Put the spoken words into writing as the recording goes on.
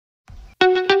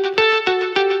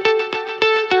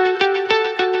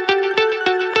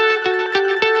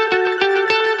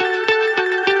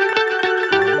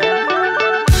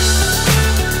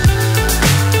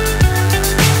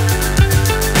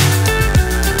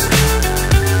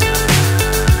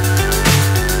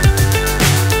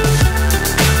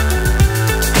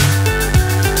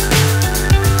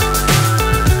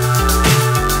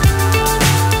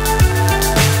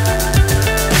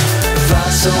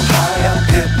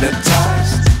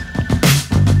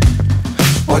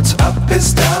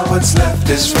what's left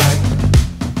is right.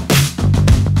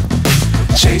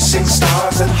 Chasing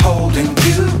stars and holding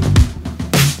you.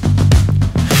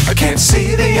 I can't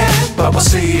see the end, but we'll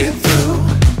see it through.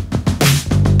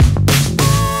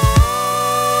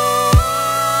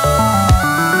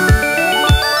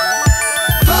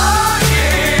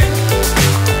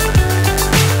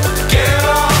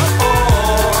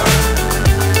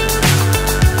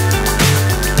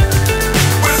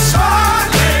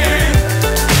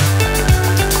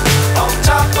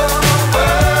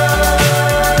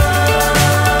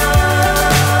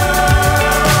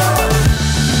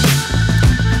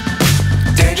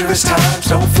 Times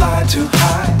don't fly too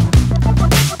high.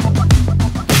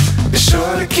 Be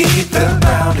sure to keep the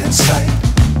ground in sight.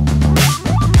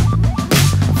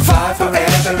 Fly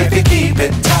forever if you keep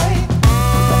it tight.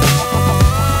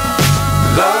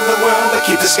 Love the world but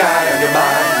keep the sky on your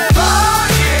mind.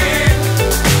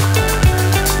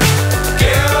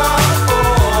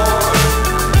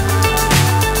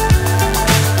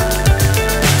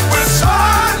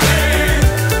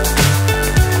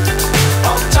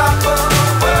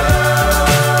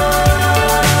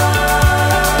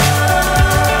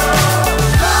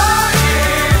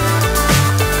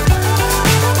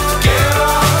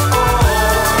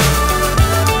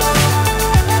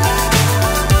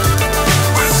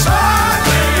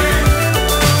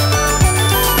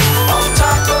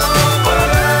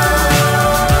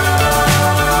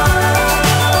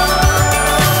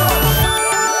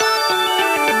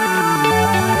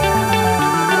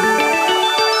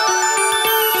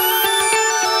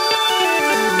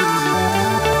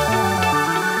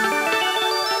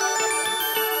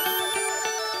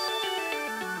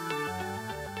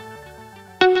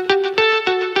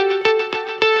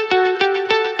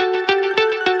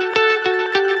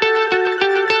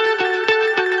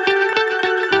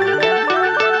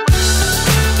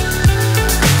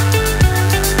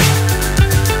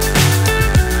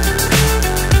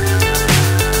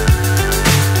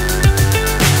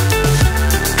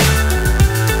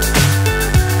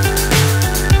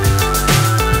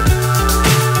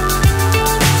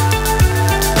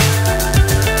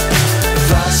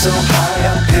 So high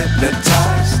I'm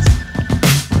hypnotized.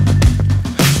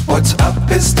 What's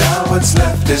up is down, what's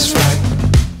left is right.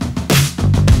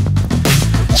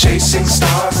 Chasing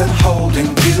stars and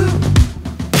holding you.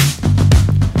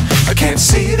 I can't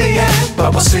see the end,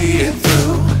 but we'll see it through.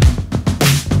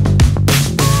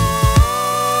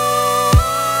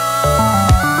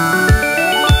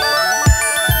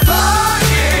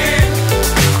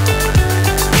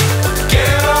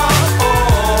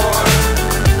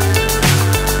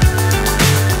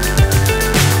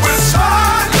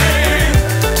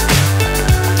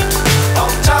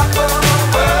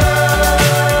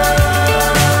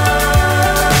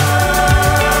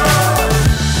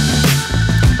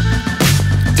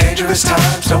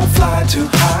 Times don't fly too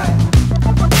high.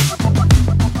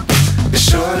 Be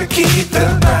sure to keep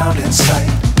the ground in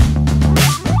sight.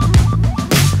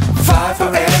 Fly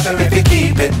forever if you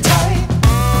keep it tight.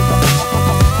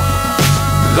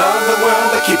 Love the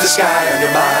world but keep the sky on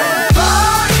your mind.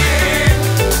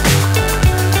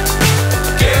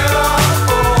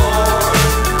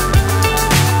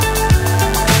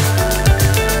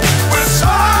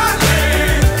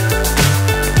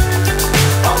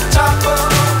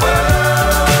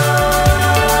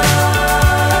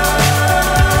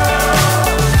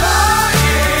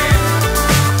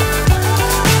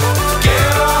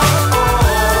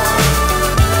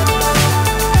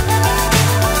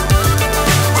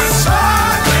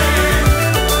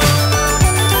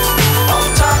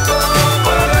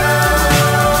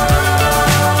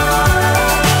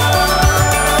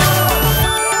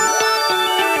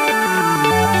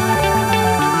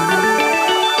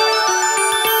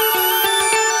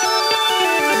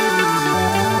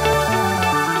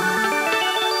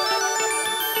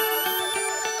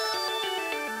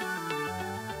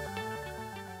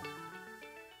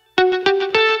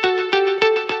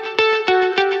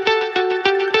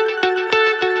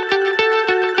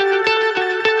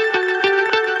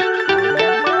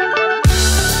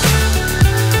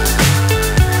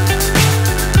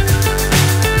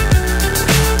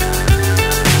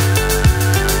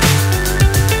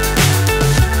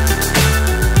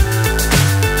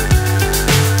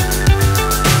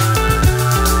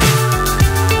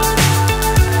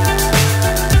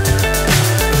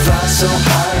 So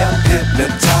high I'm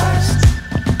hypnotized.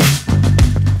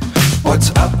 What's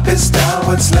up is down,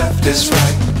 what's left is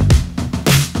right.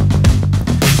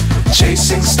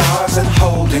 Chasing stars and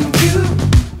holding you.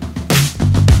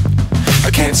 I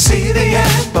can't see the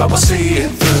end, but we'll see it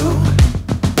through.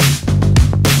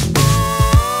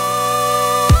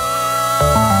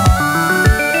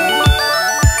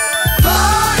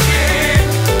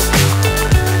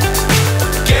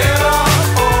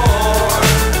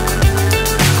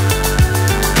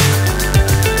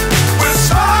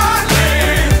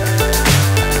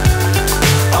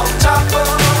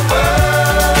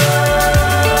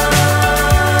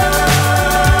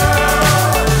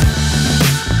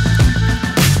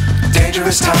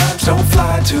 Sometimes don't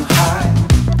fly too high.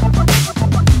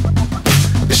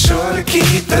 Be sure to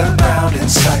keep the ground in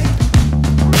sight.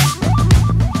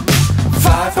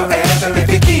 Fly forever if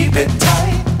you keep it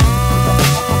tight.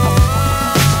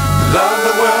 Love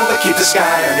the world but keep the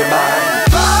sky on your mind.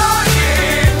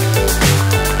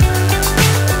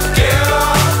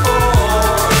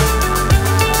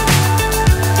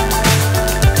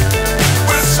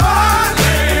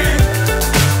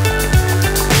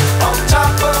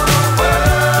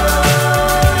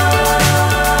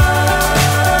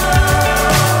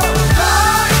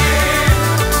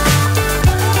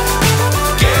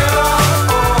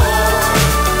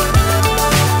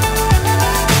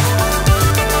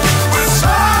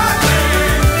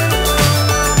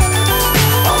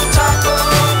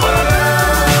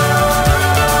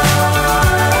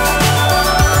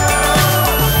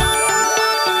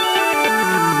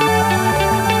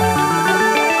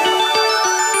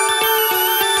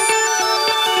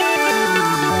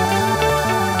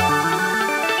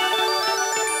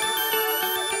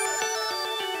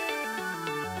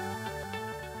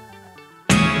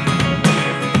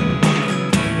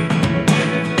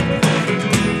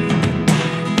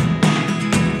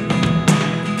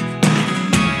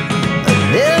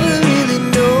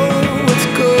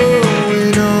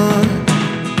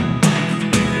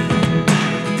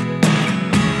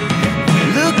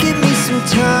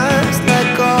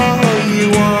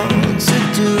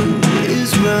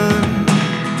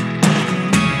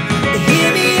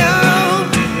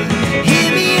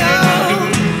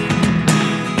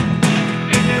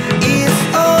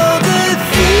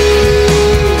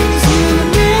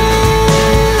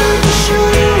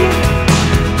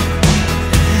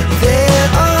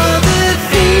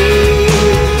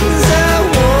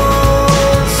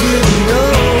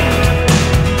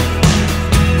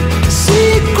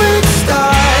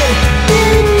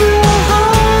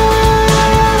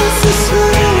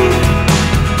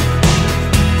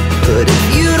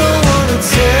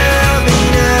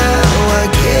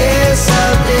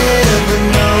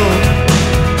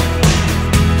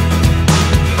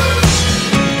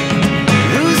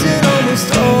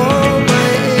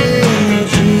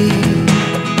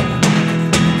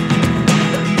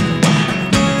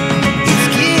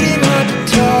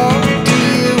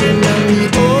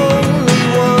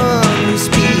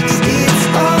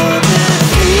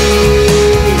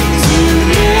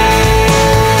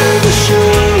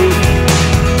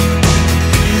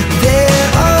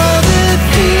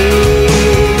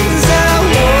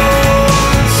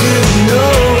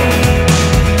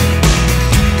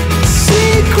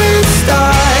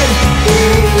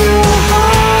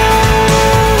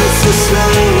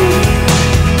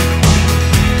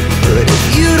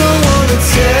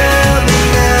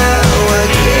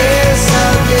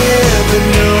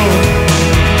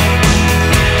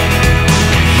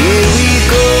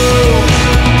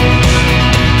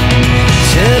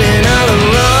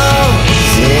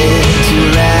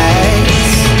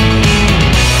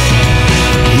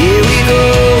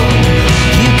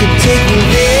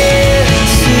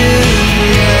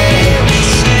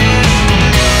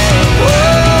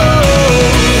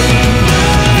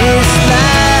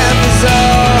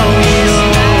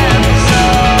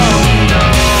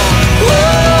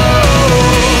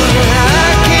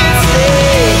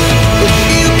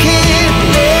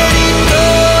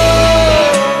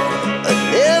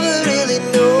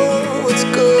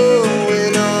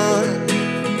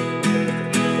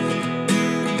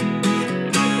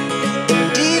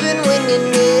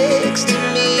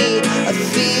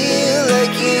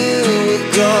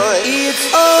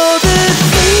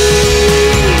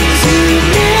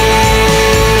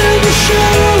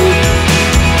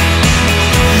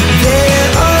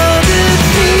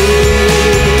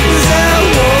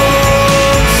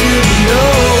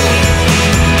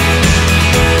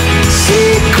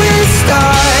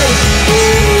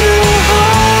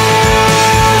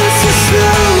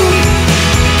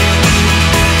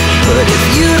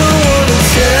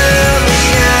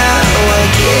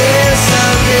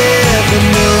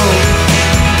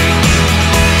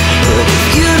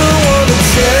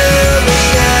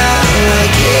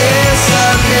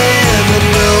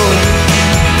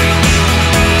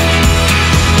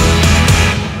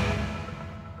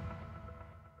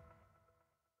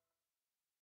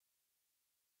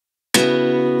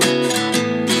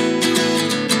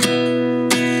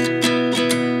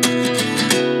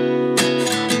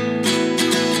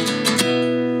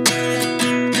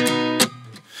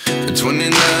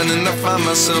 find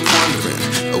myself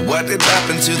wondering, what did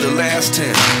happen to the last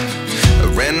 10? I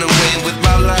ran away with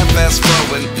my life, fast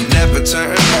forward, never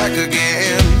turn back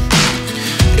again.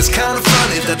 It's kind of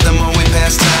funny that the more we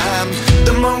pass time,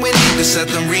 the more we need to set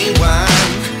them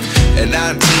rewind. And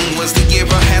 19 was the year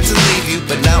I had to leave you,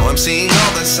 but now I'm seeing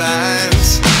all the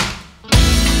signs.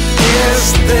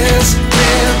 Is this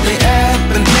really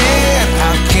happening?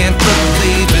 I can't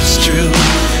believe it's true.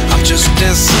 I'm just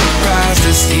as surprised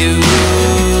as you.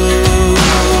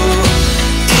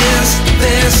 Is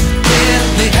this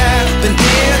really happening?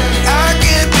 I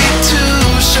can't be too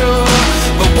sure,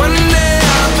 but one day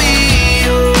I'll be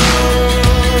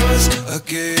yours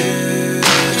again.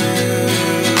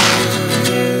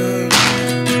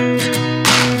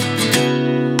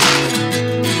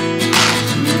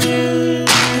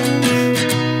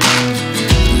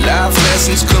 Life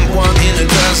lessons come one in a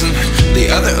dozen. The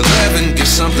other 11 get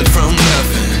something from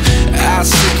nothing. I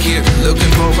sit here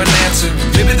looking for an answer.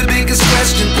 Maybe the biggest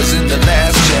question was in the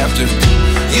last chapter.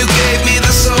 You gave me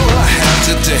the soul I have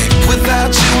today.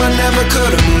 Without you I never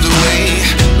could have moved away.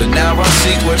 But now I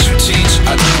see what you teach.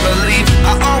 I do believe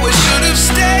I always should have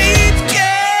stayed.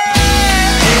 Yeah.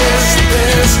 Is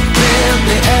this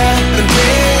really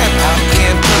happening? I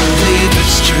can't believe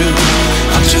it's true.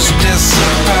 I'm just as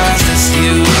surprised as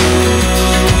you.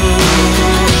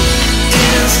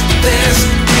 Is this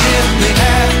really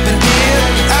happening?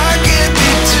 I can't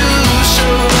be too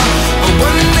sure, but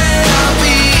one day I'll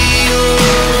be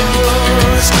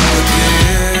yours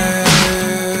again.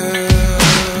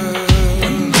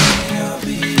 One day I'll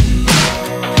be yours.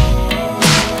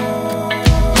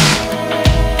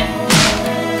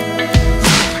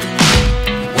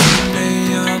 One day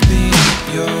I'll be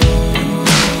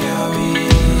yours. I'll be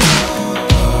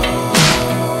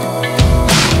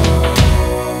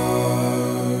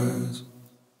yours.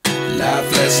 Life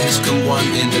lessons come one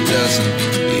in a dozen.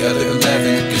 The other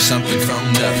 11 give something from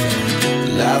nothing.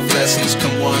 Life lessons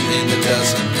come one in a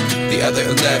dozen. The other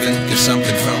 11 give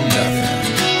something from nothing.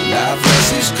 Life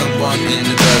lessons come one in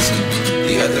a dozen.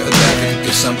 The other 11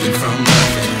 give something from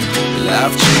nothing.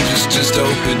 Life changes just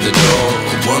open the door.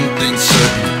 One thing's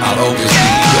certain, I'll always